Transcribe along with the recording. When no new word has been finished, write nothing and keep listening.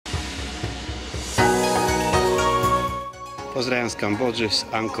Pozdrawiam z Kambodży, z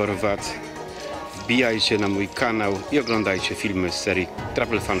Angkor Wat. Wbijajcie na mój kanał i oglądajcie filmy z serii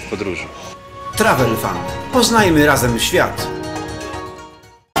Travelfan w podróży. Travelfan. Poznajmy razem świat.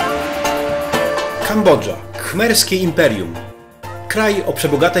 Kambodża. Khmerskie Imperium. Kraj o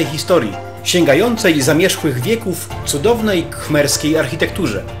przebogatej historii, sięgającej zamierzchłych wieków, cudownej khmerskiej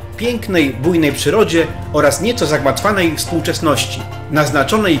architekturze, pięknej, bujnej przyrodzie oraz nieco zagmatwanej współczesności,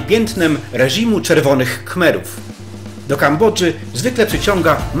 naznaczonej piętnem reżimu Czerwonych Khmerów. Do Kambodży zwykle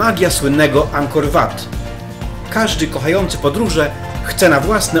przyciąga magia słynnego Angkor Wat. Każdy kochający podróże chce na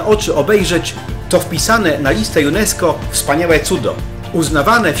własne oczy obejrzeć to wpisane na listę UNESCO wspaniałe cudo,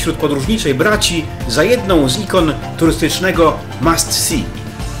 uznawane wśród podróżniczej braci za jedną z ikon turystycznego must see.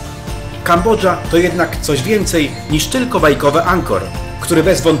 Kambodża to jednak coś więcej niż tylko bajkowy Angkor, który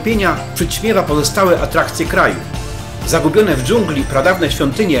bez wątpienia przyćmiewa pozostałe atrakcje kraju. Zagubione w dżungli pradawne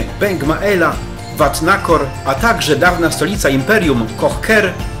świątynie Beng Maelea, Wat Nokor, a także dawna stolica imperium Koh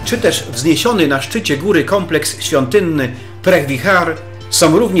Ker, czy też wzniesiony na szczycie góry kompleks świątynny Preah Vihear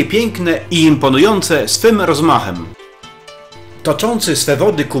są równie piękne i imponujące swym rozmachem. Toczący swe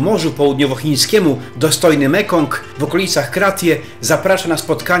wody ku Morzu Południowochińskiemu dostojny Mekong w okolicach Kratie zaprasza na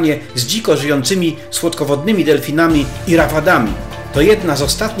spotkanie z dziko żyjącymi słodkowodnymi delfinami i rawadami. To jedna z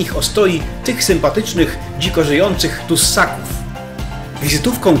ostatnich ostoi tych sympatycznych, dziko żyjących tussaków.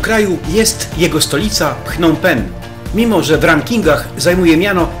 Wizytówką kraju jest jego stolica Phnom Penh. Mimo że w rankingach zajmuje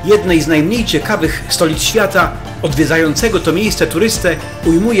miano jednej z najmniej ciekawych stolic świata, odwiedzającego to miejsce turystę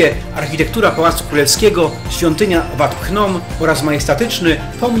ujmuje architektura Pałacu Królewskiego, świątynia Wat Phnom oraz majestatyczny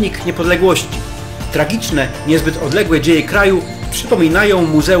pomnik niepodległości. Tragiczne, niezbyt odległe dzieje kraju przypominają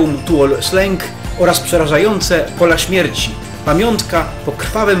Muzeum Tuol Sleng oraz przerażające Pola Śmierci, pamiątka po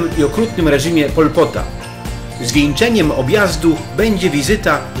krwawym i okrutnym reżimie Pol Pota. Zwieńczeniem objazdu będzie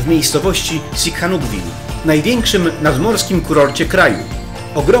wizyta w miejscowości Sihanoukville, największym nadmorskim kurorcie kraju.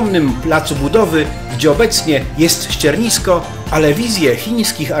 Ogromnym placu budowy, gdzie obecnie jest ściernisko, ale wizje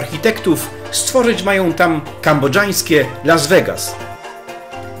chińskich architektów stworzyć mają tam kambodżańskie Las Vegas.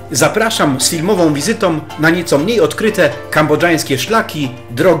 Zapraszam z filmową wizytą na nieco mniej odkryte kambodżańskie szlaki,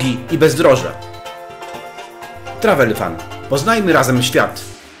 drogi i bezdroża. Travelfan. Poznajmy razem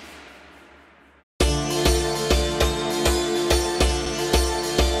świat.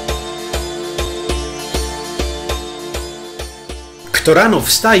 Kto rano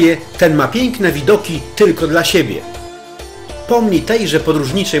wstaje, ten ma piękne widoki tylko dla siebie. Pomni tejże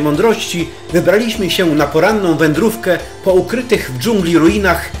podróżniczej mądrości wybraliśmy się na poranną wędrówkę po ukrytych w dżungli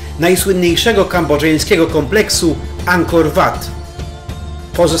ruinach najsłynniejszego kambodżańskiego kompleksu Angkor Wat.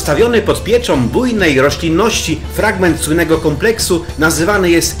 Pozostawiony pod pieczą bujnej roślinności fragment słynnego kompleksu nazywany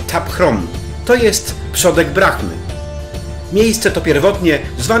jest Thap Khrom, to jest przodek Brahmy. Miejsce to pierwotnie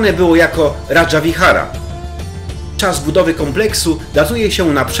zwane było jako Preah Viheara. Czas budowy kompleksu datuje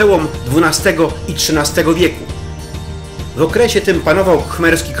się na przełom XII i XIII wieku. W okresie tym panował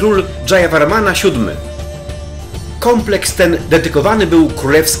khmerski król Jayavarmana VII. Kompleks ten dedykowany był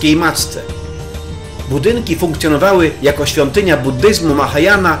królewskiej matce. Budynki funkcjonowały jako świątynia buddyzmu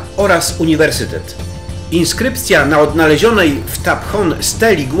Mahayana oraz uniwersytet. Inskrypcja na odnalezionej w Thap Khrom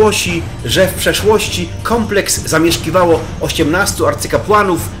steli głosi, że w przeszłości kompleks zamieszkiwało 18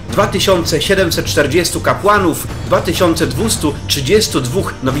 arcykapłanów, 2740 kapłanów, 2232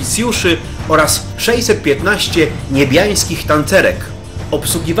 nowicjuszy oraz 615 niebiańskich tancerek.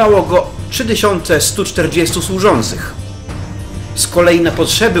 Obsługiwało go 3140 służących. Z kolei na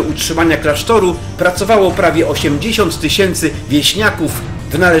potrzeby utrzymania klasztoru pracowało prawie 80 000 wieśniaków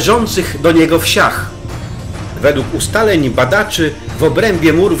w należących do niego wsiach. Według ustaleń badaczy w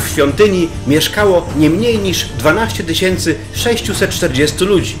obrębie murów świątyni mieszkało nie mniej niż 12 640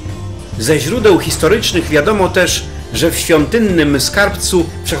 ludzi. Ze źródeł historycznych wiadomo też, że w świątynnym skarbcu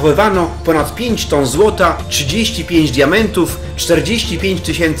przechowywano ponad 5 ton złota, 35 diamentów,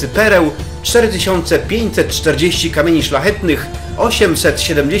 45 000 pereł, 4540 kamieni szlachetnych,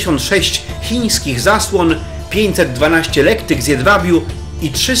 876 chińskich zasłon, 512 lektyk z jedwabiu i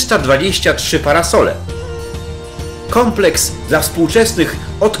 323 parasole. Kompleks dla współczesnych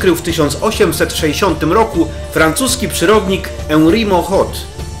odkrył w 1860 roku francuski przyrodnik Henri Moreau.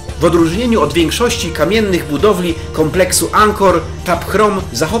 W odróżnieniu od większości kamiennych budowli kompleksu Angkor, Thap Khrom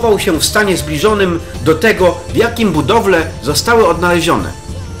zachował się w stanie zbliżonym do tego, w jakim budowle zostały odnalezione.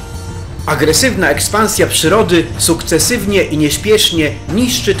 Agresywna ekspansja przyrody sukcesywnie i nieśpiesznie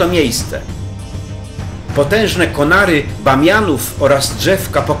niszczy to miejsce. Potężne konary bamianów oraz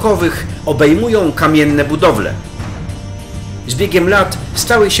drzew kapokowych obejmują kamienne budowle. Z biegiem lat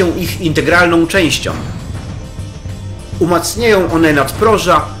stały się ich integralną częścią. Umacniają one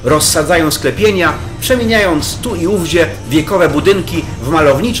nadproża, rozsadzają sklepienia, przemieniając tu i ówdzie wiekowe budynki w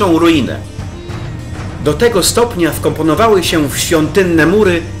malowniczą ruinę. Do tego stopnia wkomponowały się w świątynne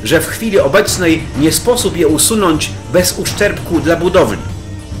mury, że w chwili obecnej nie sposób je usunąć bez uszczerbku dla budowli.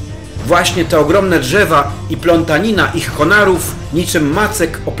 Właśnie te ogromne drzewa i plątanina ich konarów, niczym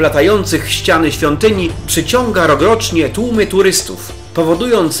macek oplatających ściany świątyni, przyciąga rokrocznie tłumy turystów,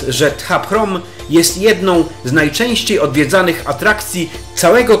 powodując, że Tháp Hrom jest jedną z najczęściej odwiedzanych atrakcji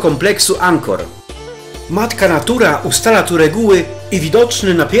całego kompleksu Angkor. Matka natura ustala tu reguły i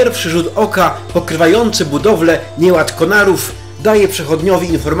widoczny na pierwszy rzut oka pokrywający budowlę nieład konarów daje przechodniowi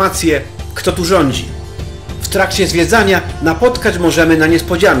informację, kto tu rządzi. W trakcie zwiedzania napotkać możemy na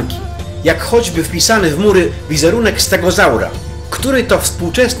niespodzianki, jak choćby wpisany w mury wizerunek stegozaura, który to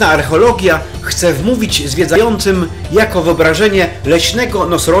współczesna archeologia chce wmówić zwiedzającym jako wyobrażenie leśnego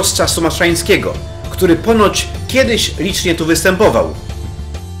nosorożca sumatrańskiego, który ponoć kiedyś licznie tu występował.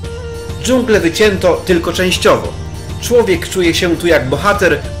 Dżunglę wycięto tylko częściowo. Człowiek czuje się tu jak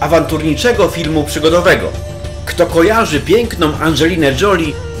bohater awanturniczego filmu przygodowego. Kto kojarzy piękną Angelinę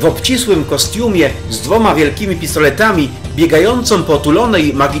Jolie w obcisłym kostiumie z 2 wielkimi pistoletami biegającą po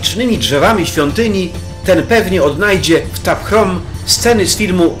otulonej magicznymi drzewami świątyni, ten pewnie odnajdzie w Tháp Hrom sceny z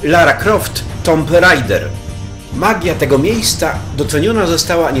filmu Lara Croft Tomb Raider. Magia tego miejsca doceniona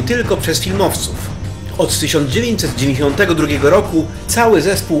została nie tylko przez filmowców. Od 1992 roku cały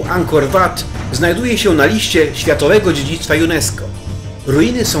zespół Angkor Wat znajduje się na liście Światowego Dziedzictwa UNESCO.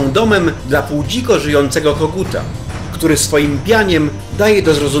 Ruiny są domem dla półdziko żyjącego koguta, który swoim pianiem daje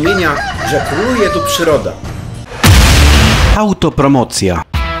do zrozumienia, że króluje tu przyroda. Autopromocja.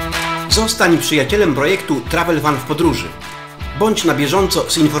 Zostań przyjacielem projektu Travelfan w podróży. Bądź na bieżąco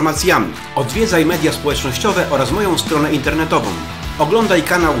z informacjami. Odwiedzaj media społecznościowe oraz moją stronę internetową. Oglądaj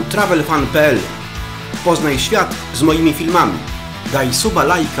kanał travelfan.pl. Poznaj świat z moimi filmami. Daj suba,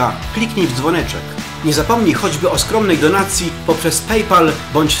 lajka, kliknij w dzwoneczek. Nie zapomnij choćby o skromnej donacji poprzez PayPal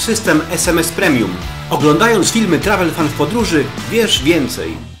bądź system SMS Premium. Oglądając filmy Travelfan w podróży, wiesz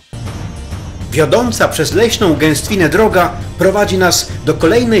więcej. Wiodąca przez leśną gęstwinę droga prowadzi nas do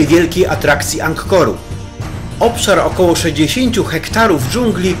kolejnej wielkiej atrakcji Angkoru. Obszar około 60 hektarów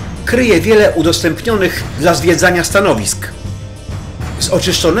dżungli kryje wiele udostępnionych dla zwiedzania stanowisk. Z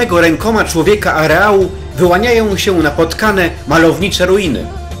oczyszczonego rękoma człowieka areału wyłaniają się napotkane malownicze ruiny.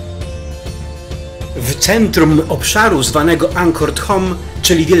 W centrum obszaru zwanego Angkor Thom,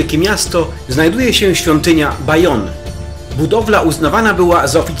 czyli Wielkie Miasto, znajduje się świątynia Bayon. Budowla uznawana była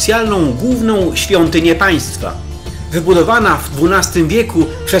za oficjalną główną świątynię państwa. Wybudowana w XII wieku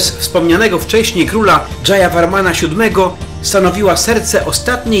przez wspomnianego wcześniej króla Jayavarmana VII, stanowiła serce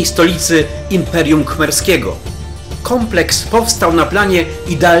ostatniej stolicy Imperium Khmerskiego. Kompleks powstał na planie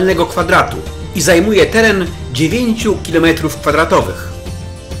idealnego kwadratu i zajmuje teren 9 km².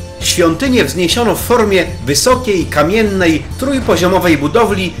 Świątynię wzniesiono w formie wysokiej, kamiennej, trójpoziomowej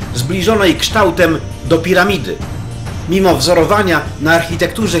budowli zbliżonej kształtem do piramidy. Mimo wzorowania na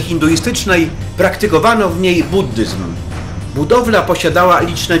architekturze hinduistycznej, praktykowano w niej buddyzm. Budowla posiadała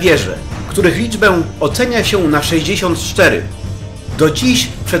liczne wieże, których liczbę ocenia się na 64. Do dziś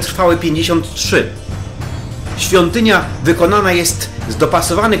przetrwały 53. Świątynia wykonana jest z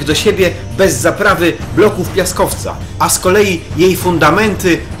dopasowanych do siebie bez zaprawy bloków piaskowca, a z kolei jej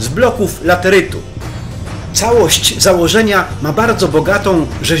fundamenty z bloków laterytu. Całość założenia ma bardzo bogatą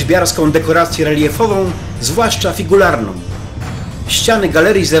rzeźbiarską dekorację reliefową, zwłaszcza figularną. Ściany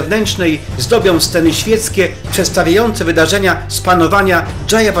galerii zewnętrznej zdobią sceny świeckie przedstawiające wydarzenia z panowania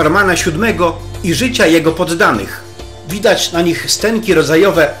Jayavarmana VII i życia jego poddanych. Widać na nich scenki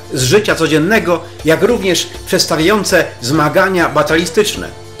rodzajowe z życia codziennego, jak również przedstawiające zmagania batalistyczne.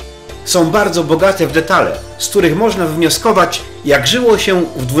 Są bardzo bogate w detale, z których można wywnioskować, jak żyło się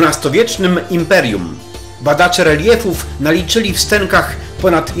w XII-wiecznym imperium. Badacze reliefów naliczyli w scenkach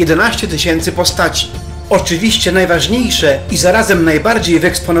ponad 11 000 postaci. Oczywiście najważniejsze i zarazem najbardziej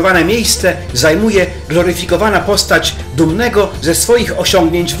wyeksponowane miejsce zajmuje gloryfikowana postać dumnego ze swoich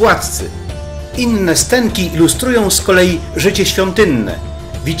osiągnięć władcy. Inne scenki ilustrują z kolei życie świątynne.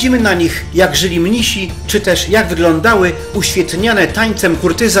 Widzimy na nich, jak żyli mnisi, czy też jak wyglądały uświetniane tańcem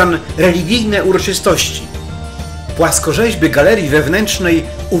kurtyzan religijne uroczystości. Płaskorzeźby galerii wewnętrznej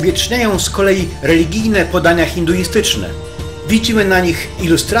uwieczniają z kolei religijne podania hinduistyczne. Widzimy na nich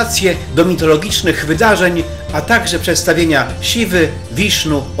ilustracje do mitologicznych wydarzeń, a także przedstawienia Siwy,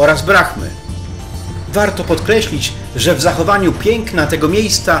 Wisznu oraz Brahmy. Warto podkreślić, że w zachowaniu piękna tego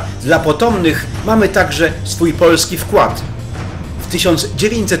miejsca dla potomnych mamy także swój polski wkład. W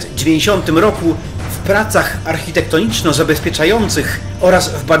 1990 roku w pracach architektoniczno-zabezpieczających oraz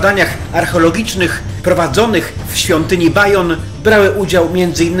w badaniach archeologicznych prowadzonych w świątyni Bajon brały udział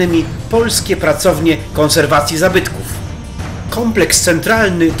m.in. polskie pracownie konserwacji zabytków. Kompleks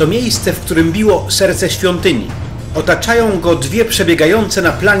centralny to miejsce, w którym biło serce świątyni. Otaczają go dwie przebiegające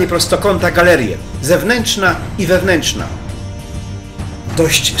na planie prostokąta galerie, zewnętrzna i wewnętrzna.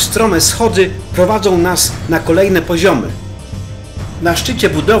 Dość strome schody prowadzą nas na kolejne poziomy. Na szczycie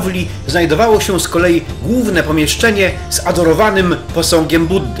budowli znajdowało się z kolei główne pomieszczenie z adorowanym posągiem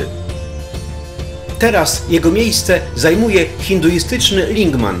Buddy. Teraz jego miejsce zajmuje hinduistyczny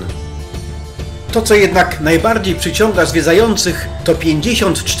lingman. To, co jednak najbardziej przyciąga zwiedzających, to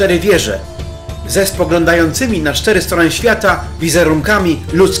 54 wieże, ze spoglądającymi na 4 strony świata wizerunkami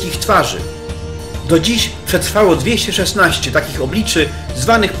ludzkich twarzy. Do dziś przetrwało 216 takich obliczy,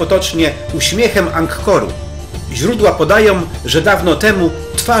 zwanych potocznie uśmiechem Angkoru. Źródła podają, że dawno temu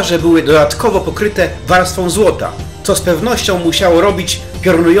twarze były dodatkowo pokryte warstwą złota, co z pewnością musiało robić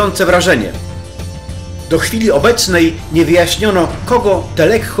piorunujące wrażenie. Do chwili obecnej nie wyjaśniono, kogo te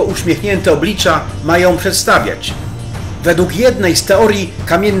lekko uśmiechnięte oblicza mają przedstawiać. Według jednej z teorii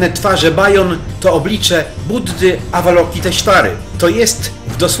kamienne twarze Bajon to oblicze Buddy Avalokiteshvary, to jest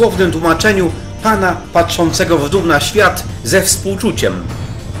w dosłownym tłumaczeniu Pana patrzącego w dół na świat ze współczuciem.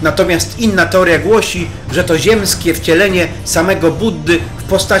 Natomiast inna teoria głosi, że to ziemskie wcielenie samego Buddy w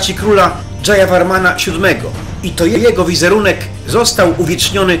postaci króla Jayavarmana VII i to jego wizerunek został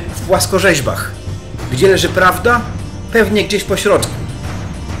uwieczniony w płaskorzeźbach. Gdzie leży prawda? Pewnie gdzieś po środku.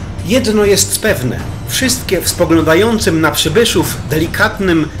 Jedno jest pewne. Wszystkie w spoglądającym na przybyszów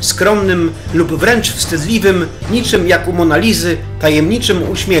delikatnym, skromnym lub wręcz wstydliwym, niczym jak u Monalizy, tajemniczym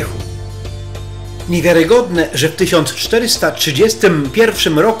uśmiechu. Niewiarygodne, że w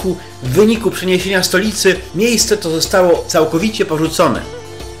 1431 roku w wyniku przeniesienia stolicy miejsce to zostało całkowicie porzucone.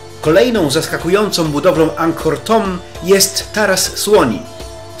 Kolejną zaskakującą budowlą Angkor Thom jest Taras Słoni.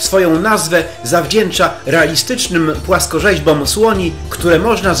 Swoją nazwę zawdzięcza realistycznym płaskorzeźbom słoni, które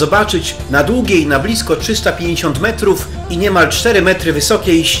można zobaczyć na długiej na blisko 350 metrów i niemal 4 metry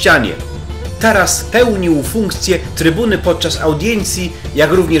wysokiej ścianie. Taras pełnił funkcję trybuny podczas audiencji,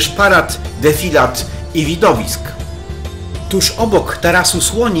 jak również parad, defilat i widowisk. Tuż obok tarasu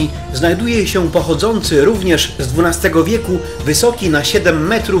słoni znajduje się pochodzący również z XII wieku wysoki na 7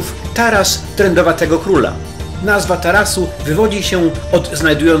 metrów taras trędowatego króla. Nazwa tarasu wywodzi się od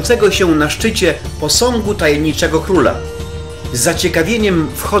znajdującego się na szczycie posągu tajemniczego króla. Z zaciekawieniem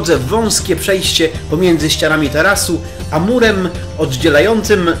wchodzę w wąskie przejście pomiędzy ścianami tarasu, a murem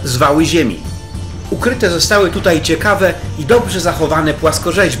oddzielającym zwały ziemi. Ukryte zostały tutaj ciekawe i dobrze zachowane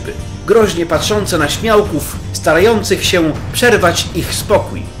płaskorzeźby, groźnie patrzące na śmiałków, starających się przerwać ich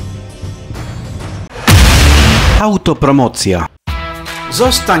spokój. Autopromocja.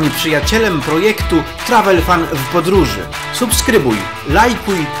 Zostań przyjacielem projektu Travelfan w podróży. Subskrybuj,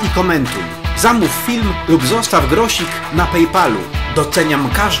 lajkuj i komentuj. Zamów film lub zostaw grosik na PayPalu. Doceniam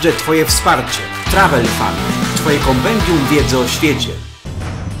każde Twoje wsparcie. Travelfan. Twoje kompendium wiedzy o świecie.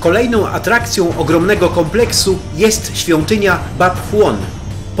 Kolejną atrakcją ogromnego kompleksu jest świątynia Bab Huon.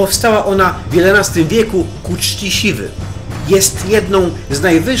 Powstała ona w XI wieku ku czci Siwy. Jest jedną z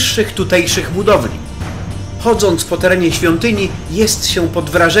najwyższych tutejszych budowli. Chodząc po terenie świątyni, jest się pod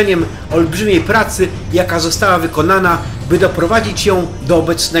wrażeniem olbrzymiej pracy, jaka została wykonana, by doprowadzić ją do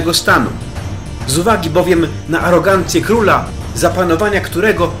obecnego stanu. Z uwagi bowiem na arogancję króla, za panowania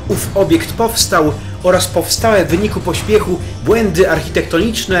którego ów obiekt powstał, oraz powstałe w wyniku pośpiechu błędy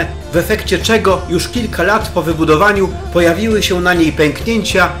architektoniczne, w efekcie czego już kilka lat po wybudowaniu pojawiły się na niej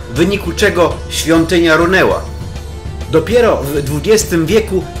pęknięcia, w wyniku czego świątynia runęła. Dopiero w XX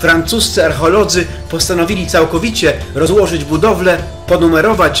wieku francuscy archeolodzy postanowili całkowicie rozłożyć budowlę,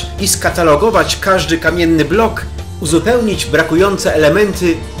 ponumerować i skatalogować każdy kamienny blok, uzupełnić brakujące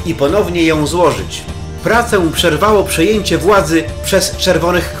elementy i ponownie ją złożyć. Pracę przerwało przejęcie władzy przez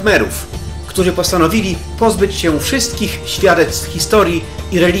Czerwonych Khmerów, którzy postanowili pozbyć się wszystkich świadectw historii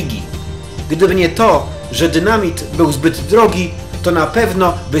i religii. Gdyby nie to, że dynamit był zbyt drogi, to na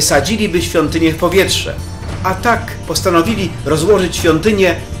pewno wysadziliby świątynię w powietrze. A tak postanowili rozłożyć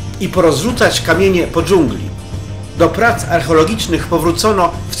świątynię i porozrzucać kamienie po dżungli. Do prac archeologicznych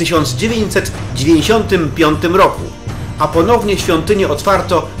powrócono w 1995 roku, a ponownie świątynię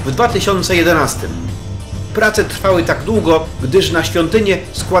otwarto w 2011. Prace trwały tak długo, gdyż na świątynię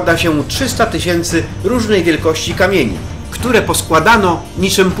składa się 300 000 różnej wielkości kamieni, które poskładano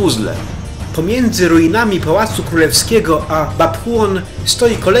niczym puzzle. Pomiędzy ruinami Pałacu Królewskiego a Bab Huon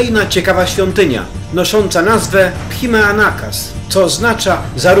stoi kolejna ciekawa świątynia, nosząca nazwę Phimheanakas, co oznacza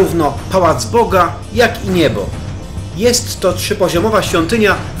zarówno Pałac Boga, jak i niebo. Jest to trzypoziomowa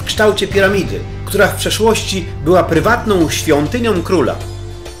świątynia w kształcie piramidy, która w przeszłości była prywatną świątynią króla.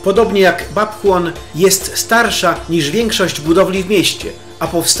 Podobnie jak Bapchłon jest starsza niż większość budowli w mieście, a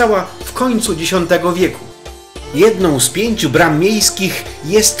powstała w końcu X wieku. Jedną z 5 bram miejskich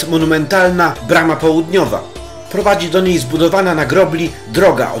jest monumentalna Brama Południowa. Prowadzi do niej zbudowana na grobli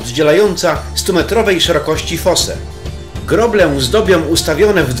droga oddzielająca 100-metrowej szerokości fosę. Groblę zdobią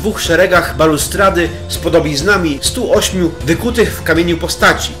ustawione w 2 szeregach balustrady z podobiznami 108 wykutych w kamieniu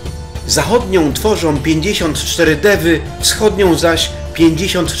postaci. Zachodnią tworzą 54 dewy, wschodnią zaś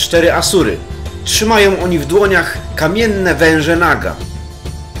 54 asury. Trzymają oni w dłoniach kamienne węże naga.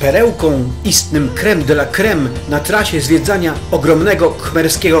 Perełką, istnym crème de la crème na trasie zwiedzania ogromnego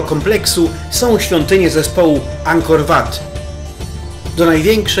khmerskiego kompleksu są świątynie zespołu Angkor Wat. Do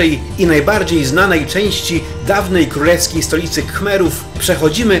największej i najbardziej znanej części dawnej królewskiej stolicy Khmerów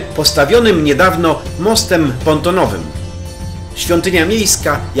przechodzimy postawionym niedawno mostem pontonowym. Świątynia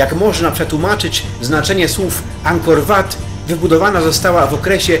miejska, jak można przetłumaczyć znaczenie słów Angkor Wat, wybudowana została w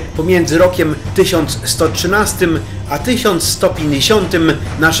okresie pomiędzy rokiem 1113 a 1150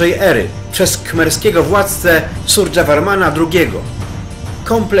 naszej ery przez khmerskiego władcę Surjavarmana II.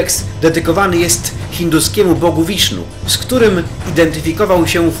 Kompleks dedykowany jest hinduskiemu bogu Wisznu, z którym identyfikował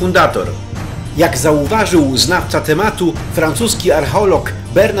się fundator. Jak zauważył znawca tematu, francuski archeolog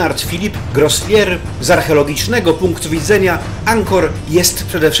Bernard Philippe Grosvier, z archeologicznego punktu widzenia Angkor jest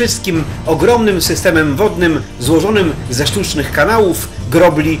przede wszystkim ogromnym systemem wodnym złożonym ze sztucznych kanałów,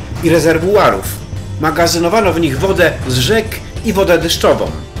 grobli i rezerwuarów. Magazynowano w nich wodę z rzek i wodę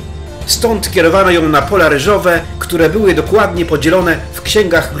deszczową. Stąd kierowano ją na pola ryżowe, które były dokładnie podzielone w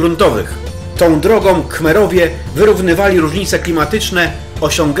księgach gruntowych. Tą drogą Khmerowie wyrównywali różnice klimatyczne,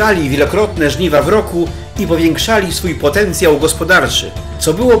 osiągali wielokrotne żniwa w roku i powiększali swój potencjał gospodarczy,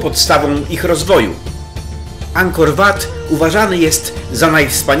 co było podstawą ich rozwoju. Angkor Wat uważany jest za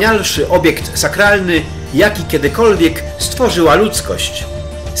najwspanialszy obiekt sakralny, jaki kiedykolwiek stworzyła ludzkość.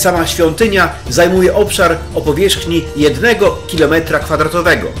 Sama świątynia zajmuje obszar o powierzchni 1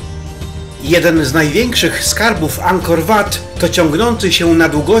 km². Jeden z największych skarbów Angkor Wat to ciągnący się na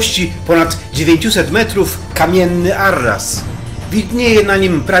długości ponad 900 metrów kamienny arras. Widnieje na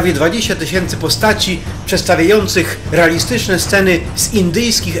nim prawie 20 000 postaci przedstawiających realistyczne sceny z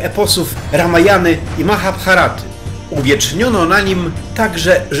indyjskich eposów Ramayany i Mahabharaty. Uwieczniono na nim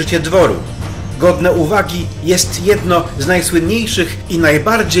także życie dworu. Godne uwagi jest jedno z najsłynniejszych i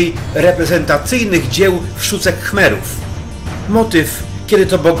najbardziej reprezentacyjnych dzieł w sztuce Khmerów. Motyw, kiedy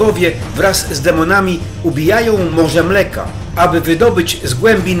to bogowie wraz z demonami ubijają morze mleka, aby wydobyć z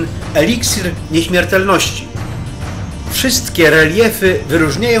głębin eliksir nieśmiertelności. Wszystkie reliefy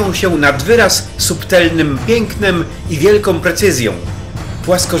wyróżniają się nad wyraz subtelnym pięknem i wielką precyzją.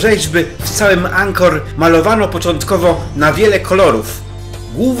 Płaskorzeźby w całym Angkor malowano początkowo na wiele kolorów.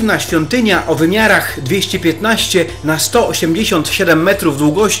 Główna świątynia o wymiarach 215 na 187 metrów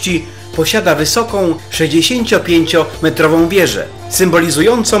długości posiada wysoką 65-metrową wieżę,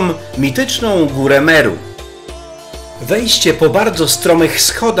 symbolizującą mityczną górę Meru. Wejście po bardzo stromych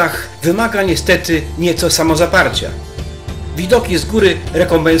schodach wymaga niestety nieco samozaparcia. Widoki z góry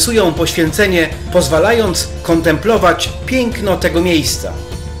rekompensują poświęcenie, pozwalając kontemplować piękno tego miejsca.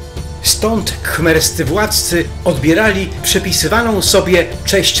 Stąd khmerscy władcy odbierali przypisywaną sobie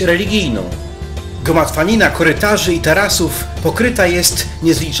cześć religijną. Gmatwanina korytarzy i tarasów pokryta jest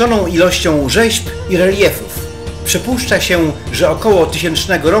niezliczoną ilością rzeźb i reliefów. Przypuszcza się, że około 1000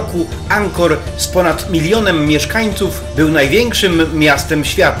 roku Angkor z ponad 1 milionem mieszkańców był największym miastem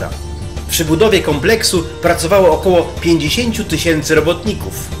świata. Przy budowie kompleksu pracowało około 50 000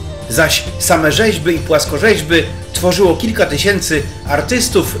 robotników, zaś same rzeźby i płaskorzeźby tworzyło kilka tysięcy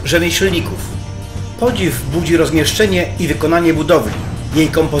artystów, rzemieślników. Podziw budzi rozmieszczenie i wykonanie budowli. Jej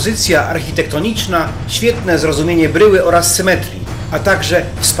kompozycja architektoniczna, świetne zrozumienie bryły oraz symetrii, a także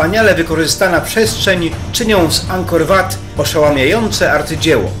wspaniale wykorzystana przestrzeń czynią z Angkor Wat oszałamiające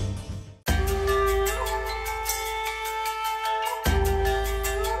arcydzieło.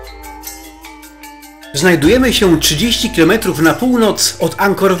 Znajdujemy się 30 km na północ od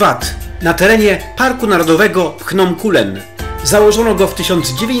Angkor Wat, na terenie Parku Narodowego Phnom Kulen. Założono go w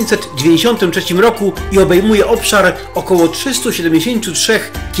 1993 roku i obejmuje obszar około 373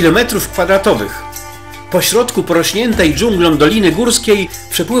 km². Po środku porośniętej dżunglą Doliny Górskiej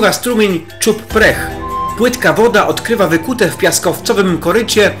przepływa strumień Chub Preh. Płytka woda odkrywa wykute w piaskowcowym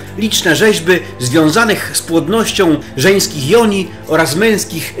korycie liczne rzeźby związanych z płodnością żeńskich joni oraz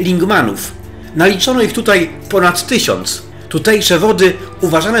męskich lingmanów. Naliczono ich tutaj ponad 1000. Tutejsze wody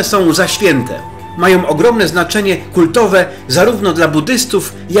uważane są za święte. Mają ogromne znaczenie kultowe zarówno dla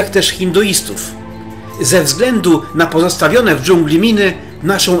buddystów, jak też hinduistów. Ze względu na pozostawione w dżungli miny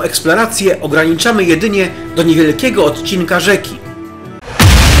Naszą eksplorację ograniczamy jedynie do niewielkiego odcinka rzeki.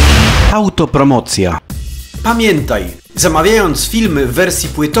 Autopromocja. Pamiętaj, zamawiając filmy w wersji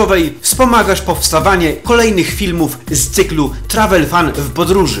płytowej, wspomagasz powstawanie kolejnych filmów z cyklu Travelfan w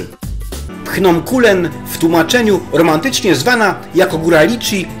podróży. Phnom Kulen, w tłumaczeniu romantycznie zwana jako Góra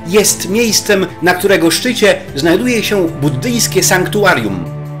Lichi, jest miejscem, na którego szczycie znajduje się buddyjskie sanktuarium.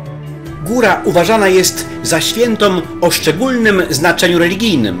 Góra uważana jest za świętą o szczególnym znaczeniu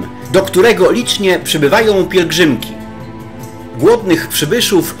religijnym, do którego licznie przybywają pielgrzymki. Głodnych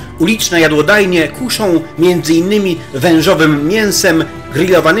przybyszów uliczne jadłodajnie kuszą m.in. wężowym mięsem,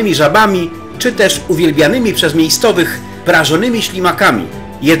 grillowanymi żabami, czy też uwielbianymi przez miejscowych prażonymi ślimakami,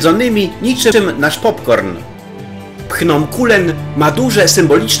 jedzonymi niczym nasz popcorn. Phnom Kulen ma duże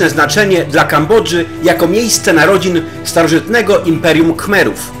symboliczne znaczenie dla Kambodży jako miejsce narodzin starożytnego Imperium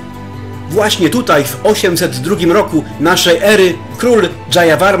Khmerów. Właśnie tutaj w 802 roku naszej ery król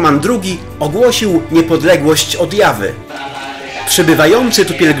Jayavarman II ogłosił niepodległość od Jawy. Przybywający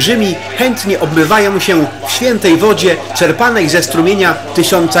tu pielgrzymi chętnie obmywają się w świętej wodzie czerpanej ze strumienia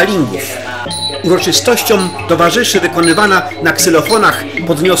tysiąca lingów. Uroczystościom towarzyszy wykonywana na ksylofonach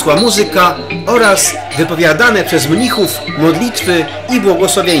podniosła muzyka oraz wypowiadane przez mnichów modlitwy i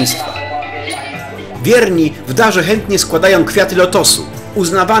błogosławieństwa. Wierni w darze chętnie składają kwiaty lotosu,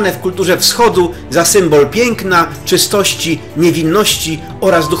 uznawane w kulturze wschodu za symbol piękna, czystości, niewinności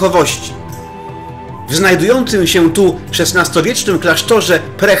oraz duchowości. W znajdującym się tu XVI-wiecznym klasztorze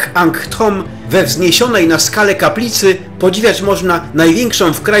Preah Vihear we wzniesionej na skalę kaplicy podziwiać można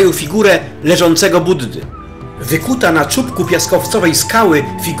największą w kraju figurę leżącego Buddy. Wykuta na czubku piaskowcowej skały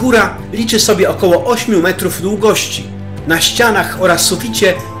figura liczy sobie około 8 metrów długości. Na ścianach oraz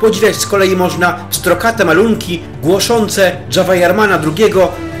suficie podziwiać z kolei można pstrokate malunki głoszące Jayavarmana II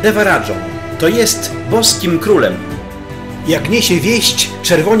Devaradżą, to jest boskim królem. Jak niesie wieść,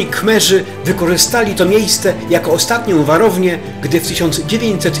 Czerwoni Khmerzy wykorzystali to miejsce jako ostatnią warownię, gdy w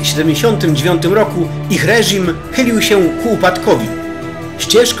 1979 roku ich reżim chylił się ku upadkowi.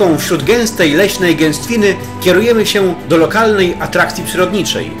 Ścieżką wśród gęstej leśnej gęstwiny kierujemy się do lokalnej atrakcji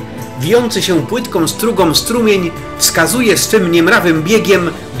przyrodniczej. Wijący się płytką strugą strumień wskazuje swym niemrawym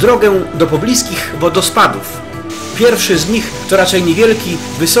biegiem drogę do pobliskich wodospadów. Pierwszy z nich to raczej niewielki,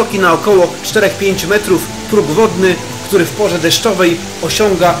 wysoki na około 4-5 metrów próg wodny, który w porze deszczowej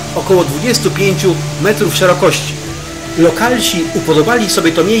osiąga około 25 metrów szerokości. Lokalsi upodobali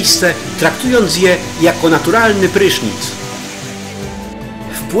sobie to miejsce, traktując je jako naturalny prysznic.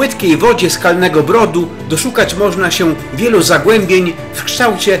 W płytkiej wodzie skalnego brodu doszukać można się wielu zagłębień w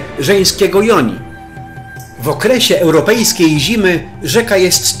kształcie żeńskiego joni. W okresie europejskiej zimy rzeka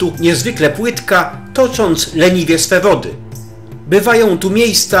jest tu niezwykle płytka, tocząc leniwie swe wody. Bywają tu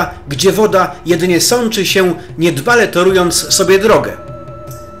miejsca, gdzie woda jedynie sączy się, niedbale torując sobie drogę.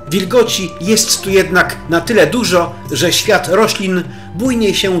 Wilgoci jest tu jednak na tyle dużo, że świat roślin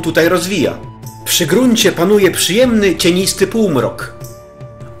bujnie się tutaj rozwija. Przy gruncie panuje przyjemny, cienisty półmrok.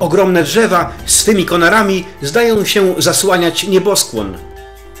 Ogromne drzewa swymi konarami zdają się zasłaniać nieboskłon.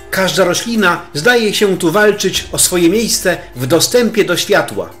 Każda roślina zdaje się tu walczyć o swoje miejsce w dostępie do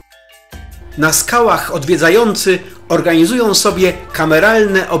światła. Na skałach odwiedzający organizują sobie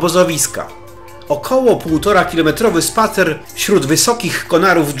kameralne obozowiska. Około 1,5-kilometrowy spacer wśród wysokich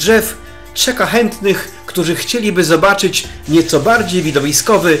konarów drzew czeka chętnych, którzy chcieliby zobaczyć nieco bardziej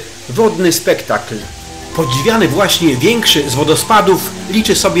widowiskowy wodny spektakl. Podziwiany właśnie większy z wodospadów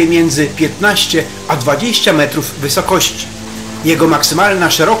liczy sobie między 15 a 20 metrów wysokości. Jego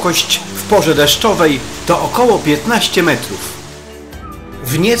maksymalna szerokość w porze deszczowej to około 15 metrów.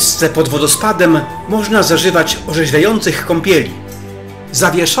 W Niecce pod wodospadem można zażywać orzeźwiających kąpieli.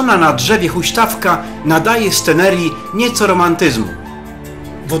 Zawieszona na drzewie huśtawka nadaje scenerii nieco romantyzmu.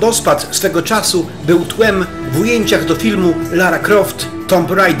 Wodospad swego czasu był tłem w ujęciach do filmu Lara Croft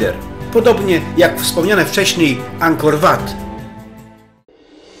Tomb Raider, podobnie jak wspomniane wcześniej Angkor Wat.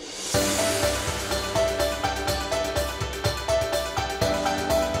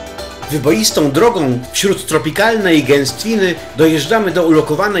 Wyboistą drogą wśród tropikalnej gęstwiny dojeżdżamy do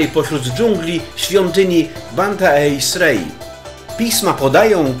ulokowanej pośród dżungli świątyni Beng Maelea. Pisma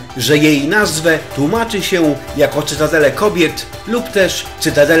podają, że jej nazwę tłumaczy się jako Cytadele Kobiet lub też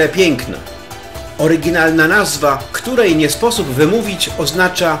Cytadele Piękna. Oryginalna nazwa, której nie sposób wymówić,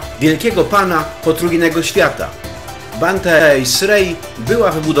 oznacza Wielkiego Pana Potrójnego Świata. Beng Maelea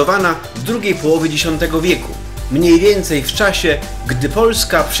była wybudowana w drugiej połowie X wieku. Mniej więcej w czasie, gdy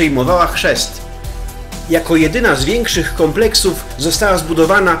Polska przejmowała chrzest. Jako jedyna z większych kompleksów została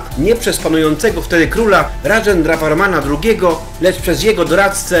zbudowana nie przez panującego wtedy króla Rajendravarmana II, lecz przez jego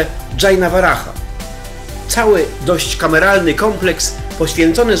doradcę Jayanavaraha. Cały dość kameralny kompleks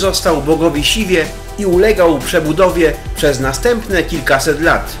poświęcony został bogowi Siwie i ulegał przebudowie przez następne kilkaset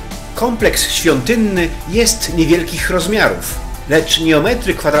lat. Kompleks świątynny jest niewielkich rozmiarów, lecz nie o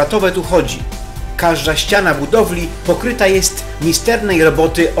metry kwadratowe tu chodzi. Każda ściana budowli pokryta jest misternej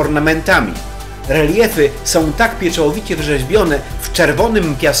roboty ornamentami. Reliefy są tak pieczołowicie wyrzeźbione w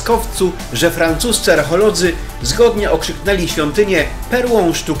czerwonym piaskowcu, że francuscy archeolodzy zgodnie okrzyknęli świątynię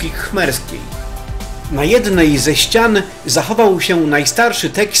perłą sztuki khmerskiej. Na jednej ze ścian zachował się najstarszy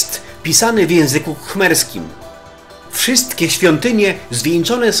tekst pisany w języku khmerskim. Wszystkie świątynie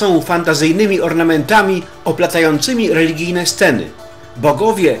zwieńczone są fantazyjnymi ornamentami oplatającymi religijne sceny.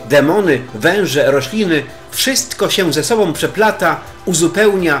 Bogowie, demony, węże, rośliny, wszystko się ze sobą przeplata,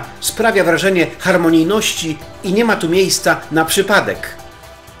 uzupełnia, sprawia wrażenie harmonijności i nie ma tu miejsca na przypadek.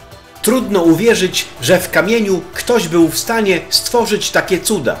 Trudno uwierzyć, że w kamieniu ktoś był w stanie stworzyć takie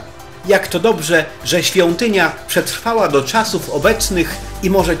cuda. Jak to dobrze, że świątynia przetrwała do czasów obecnych i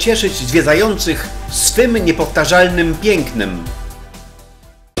może cieszyć zwiedzających swym niepowtarzalnym pięknem.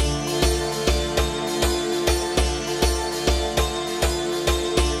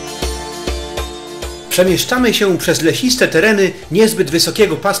 Przemieszczamy się przez lesiste tereny niezbyt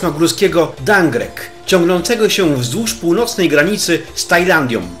wysokiego pasma górskiego Dangrek, ciągnącego się wzdłuż północnej granicy z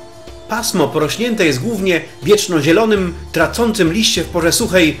Tajlandią. Pasmo porośnięte jest głównie wieczno-zielonym, tracącym liście w porze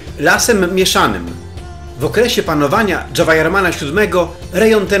suchej lasem mieszanym. W okresie panowania Jayavarmana VII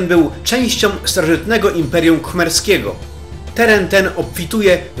rejon ten był częścią starożytnego Imperium Khmerskiego. Teren ten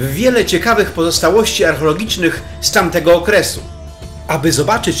obfituje w wiele ciekawych pozostałości archeologicznych z tamtego okresu. Aby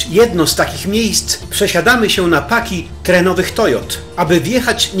zobaczyć jedno z takich miejsc, przesiadamy się na paki terenowych Toyot, aby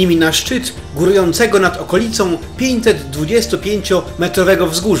wjechać nimi na szczyt górującego nad okolicą 525-metrowego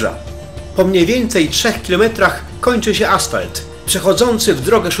wzgórza. Po mniej więcej 3 kilometrach kończy się asfalt, przechodzący w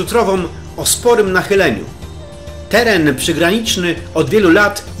drogę szutrową o sporym nachyleniu. Teren przygraniczny od wielu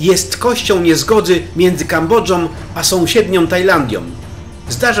lat jest kością niezgody między Kambodżą a sąsiednią Tajlandią.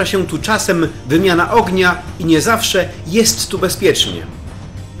 Zdarza się tu czasem wymiana ognia i nie zawsze jest tu bezpiecznie.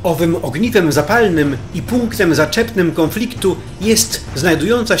 Owym ogniwem zapalnym i punktem zaczepnym konfliktu jest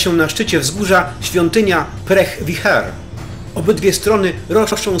znajdująca się na szczycie wzgórza świątynia Preah Vihear. Obydwie strony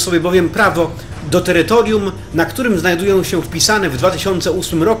roszczą sobie bowiem prawo do terytorium, na którym znajdują się wpisane w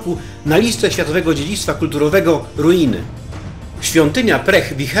 2008 roku na listę Światowego Dziedzictwa Kulturowego ruiny. Świątynia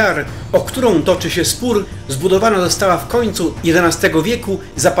Preah Vihear, o którą toczy się spór, zbudowana została w końcu XI wieku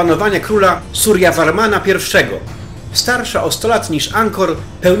za panowania króla Suryavarmana I. Starsza o 100 lat niż Angkor,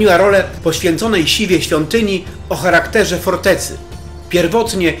 pełniła rolę poświęconej Siwie świątyni o charakterze fortecy.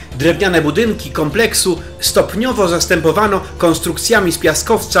 Pierwotnie drewniane budynki kompleksu stopniowo zastępowano konstrukcjami z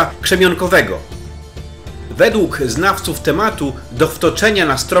piaskowca krzemionkowego. Według znawców tematu do wtoczenia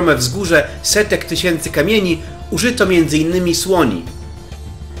na strome wzgórze setek tysięcy kamieni użyto m.in. słoni.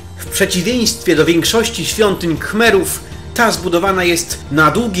 W przeciwieństwie do większości świątyń Khmerów, ta zbudowana jest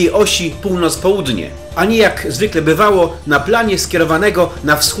na długiej osi północ-południe, a nie jak zwykle bywało na planie skierowanego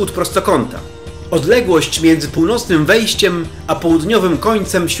na wschód prostokąta. Odległość między północnym wejściem a południowym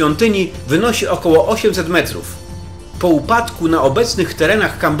końcem świątyni wynosi około 800 metrów. Po upadku na obecnych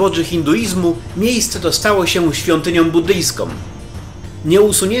terenach Kambodży hinduizmu miejsce to stało się świątynią buddyjską. Nie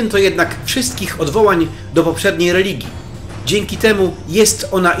usunięto jednak wszystkich odwołań do poprzedniej religii. Dzięki temu jest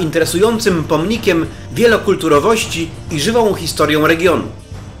ona interesującym pomnikiem wielokulturowości i żywą historią regionu.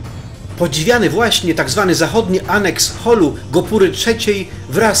 Podziwiany właśnie tzw. zachodni aneks holu Gopury III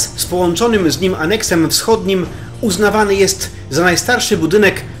wraz z połączonym z nim aneksem wschodnim uznawany jest za najstarszy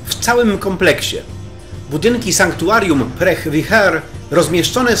budynek w całym kompleksie. Budynki sanktuarium Preah Vihear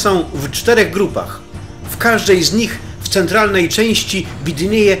rozmieszczone są w 4 grupach. W każdej z nich w centralnej części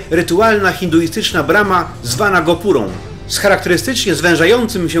widnieje rytualna hinduistyczna brama zwana Gopurą, z charakterystycznie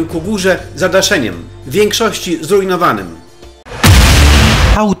zwężającym się ku górze zadaszeniem, w większości zrujnowanym.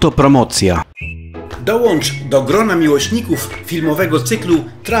 Autopromocja. Dołącz do grona miłośników filmowego cyklu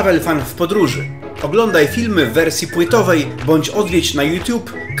Travelfan w podróży. Oglądaj filmy w wersji płytowej bądź odwiedź na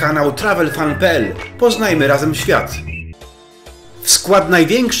YouTube kanał travelfan.pl. Poznajmy razem świat. W skład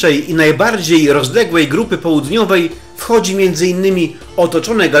największej i najbardziej rozległej grupy południowej wchodzi m.in.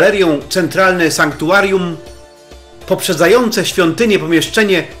 otoczone galerią centralne sanktuarium, poprzedzające świątynię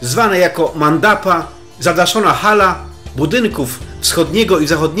pomieszczenie zwane jako mandapa, zadaszona hala budynków wschodniego i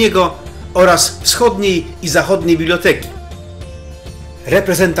zachodniego oraz wschodniej i zachodniej biblioteki.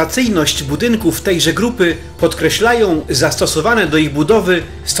 Reprezentacyjność budynków tejże grupy podkreślają zastosowane do ich budowy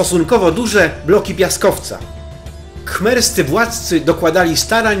stosunkowo duże bloki piaskowca. Khmerscy władcy dokładali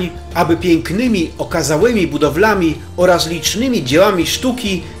starań, aby pięknymi, okazałymi budowlami oraz licznymi dziełami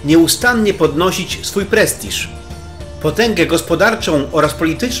sztuki nieustannie podnosić swój prestiż. potęgę gospodarczą oraz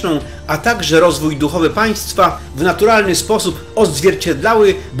polityczną, a także rozwój duchowy państwa w naturalny sposób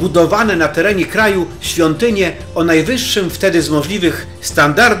odzwierciedlały budowane na terenie kraju świątynie o najwyższym wtedy z możliwych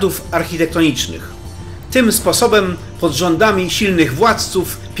standardów architektonicznych. Tym sposobem, pod rządami silnych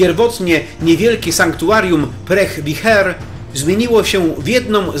władców, pierwotnie niewielkie sanktuarium Preah Vihear zmieniło się w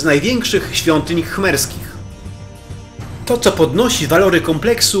jedną z największych świątyń khmerskich. To, co podnosi walory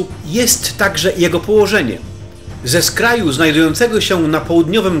kompleksu, jest także jego położenie. Ze skraju znajdującego się na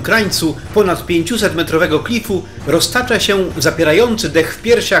południowym krańcu ponad 500-metrowego klifu roztacza się zapierający dech w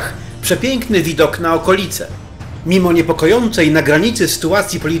piersiach przepiękny widok na okolice. Mimo niepokojącej na granicy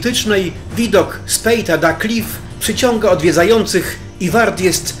sytuacji politycznej, widok z Peita da Cliff przyciąga odwiedzających i wart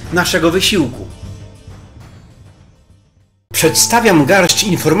jest naszego wysiłku. Przedstawiam garść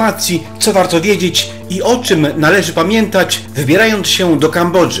informacji, co warto wiedzieć i o czym należy pamiętać, wybierając się do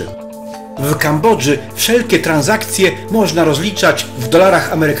Kambodży. W Kambodży wszelkie transakcje można rozliczać w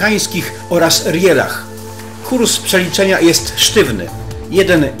dolarach amerykańskich oraz rielach. Kurs przeliczenia jest sztywny.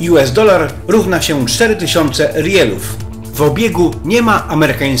 1 US dolar równa się 4000 rielów. W obiegu nie ma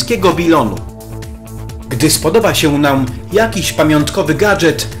amerykańskiego bilonu. Gdy spodoba się nam jakiś pamiątkowy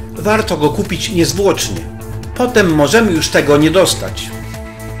gadżet, warto go kupić niezwłocznie. Potem możemy już tego nie dostać.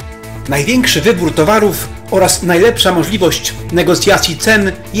 Największy wybór towarów oraz najlepsza możliwość negocjacji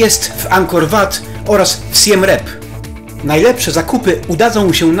cen jest w Angkor Wat oraz w Siem Reap. Najlepsze zakupy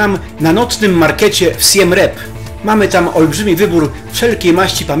udadzą się nam na nocnym markecie w Siem Reap. Mamy tam olbrzymi wybór wszelkiej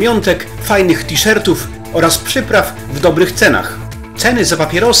maści pamiątek, fajnych t-shirtów oraz przypraw w dobrych cenach. Ceny za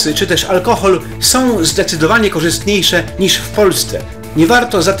papierosy czy też alkohol są zdecydowanie korzystniejsze niż w Polsce. Nie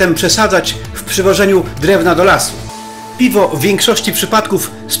warto zatem przesadzać w przywożeniu drewna do lasu. Piwo w większości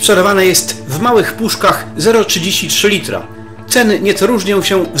przypadków sprzedawane jest w małych puszkach 0,33 litra. Ceny nieco różnią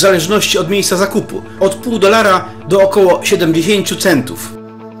się w zależności od miejsca zakupu, od pół dolara do około 70 centów.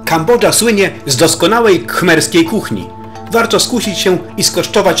 Kambodża słynie z doskonałej khmerskiej kuchni. Warto skusić się i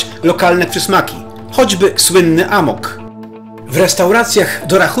skosztować lokalne przysmaki, choćby słynny amok. W restauracjach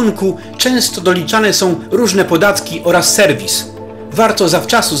do rachunku często doliczane są różne podatki oraz serwis. Warto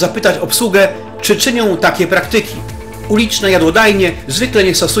zawczasu zapytać obsługę, czy czynią takie praktyki. Uliczne jadłodajnie zwykle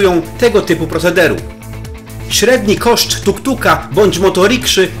nie stosują tego typu procederu. Średni koszt tuk-tuka bądź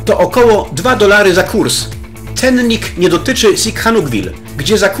motorikszy to około 2 dolary za kurs. Cennik nie dotyczy Sihanoukville,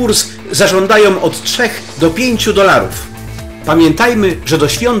 gdzie za kurs zażądają od 3 do 5 dolarów. Pamiętajmy, że do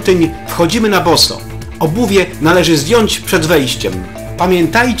świątyń wchodzimy na boso. Obuwie należy zdjąć przed wejściem.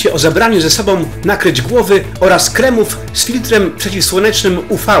 Pamiętajcie o zabraniu ze sobą nakryć głowy oraz kremów z filtrem przeciwsłonecznym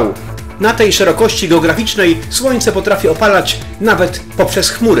UV. Na tej szerokości geograficznej słońce potrafi opalać nawet poprzez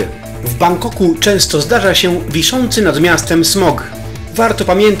chmury. W Bangkoku często zdarza się wiszący nad miastem smog. Warto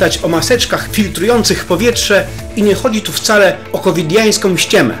pamiętać o maseczkach filtrujących powietrze i nie chodzi tu wcale o covidiańską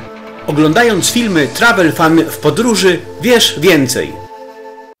ściemę. Oglądając filmy Travelfan w podróży, wiesz więcej.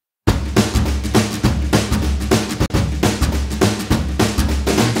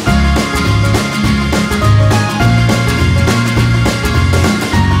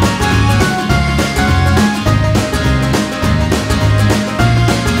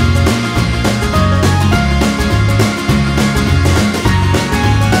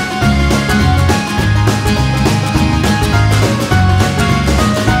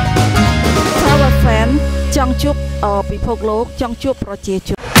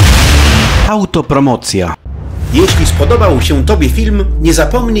 Autopromocja. Jeśli spodobał się Tobie film, nie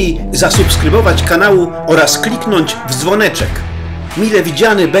zapomnij zasubskrybować kanału oraz kliknąć w dzwoneczek. Mile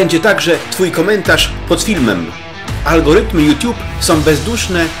widziany będzie także Twój komentarz pod filmem. Algorytmy YouTube są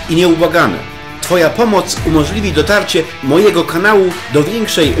bezduszne i nieubłagane. Twoja pomoc umożliwi dotarcie mojego kanału do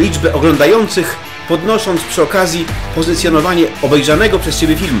większej liczby oglądających, podnosząc przy okazji pozycjonowanie obejrzanego przez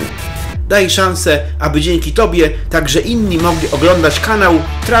Ciebie filmu. Daj szansę, aby dzięki Tobie także inni mogli oglądać kanał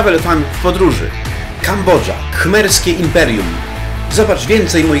Travelfan w podróży. Kambodża, Khmerskie Imperium. Zobacz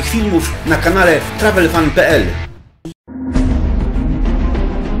więcej moich filmów na kanale travelfan.pl.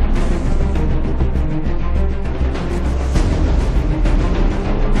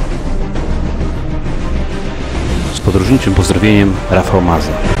 Z podróżniczym pozdrowieniem, Rafał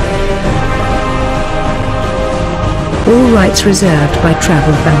Maza. All rights reserved by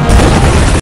Travelfan.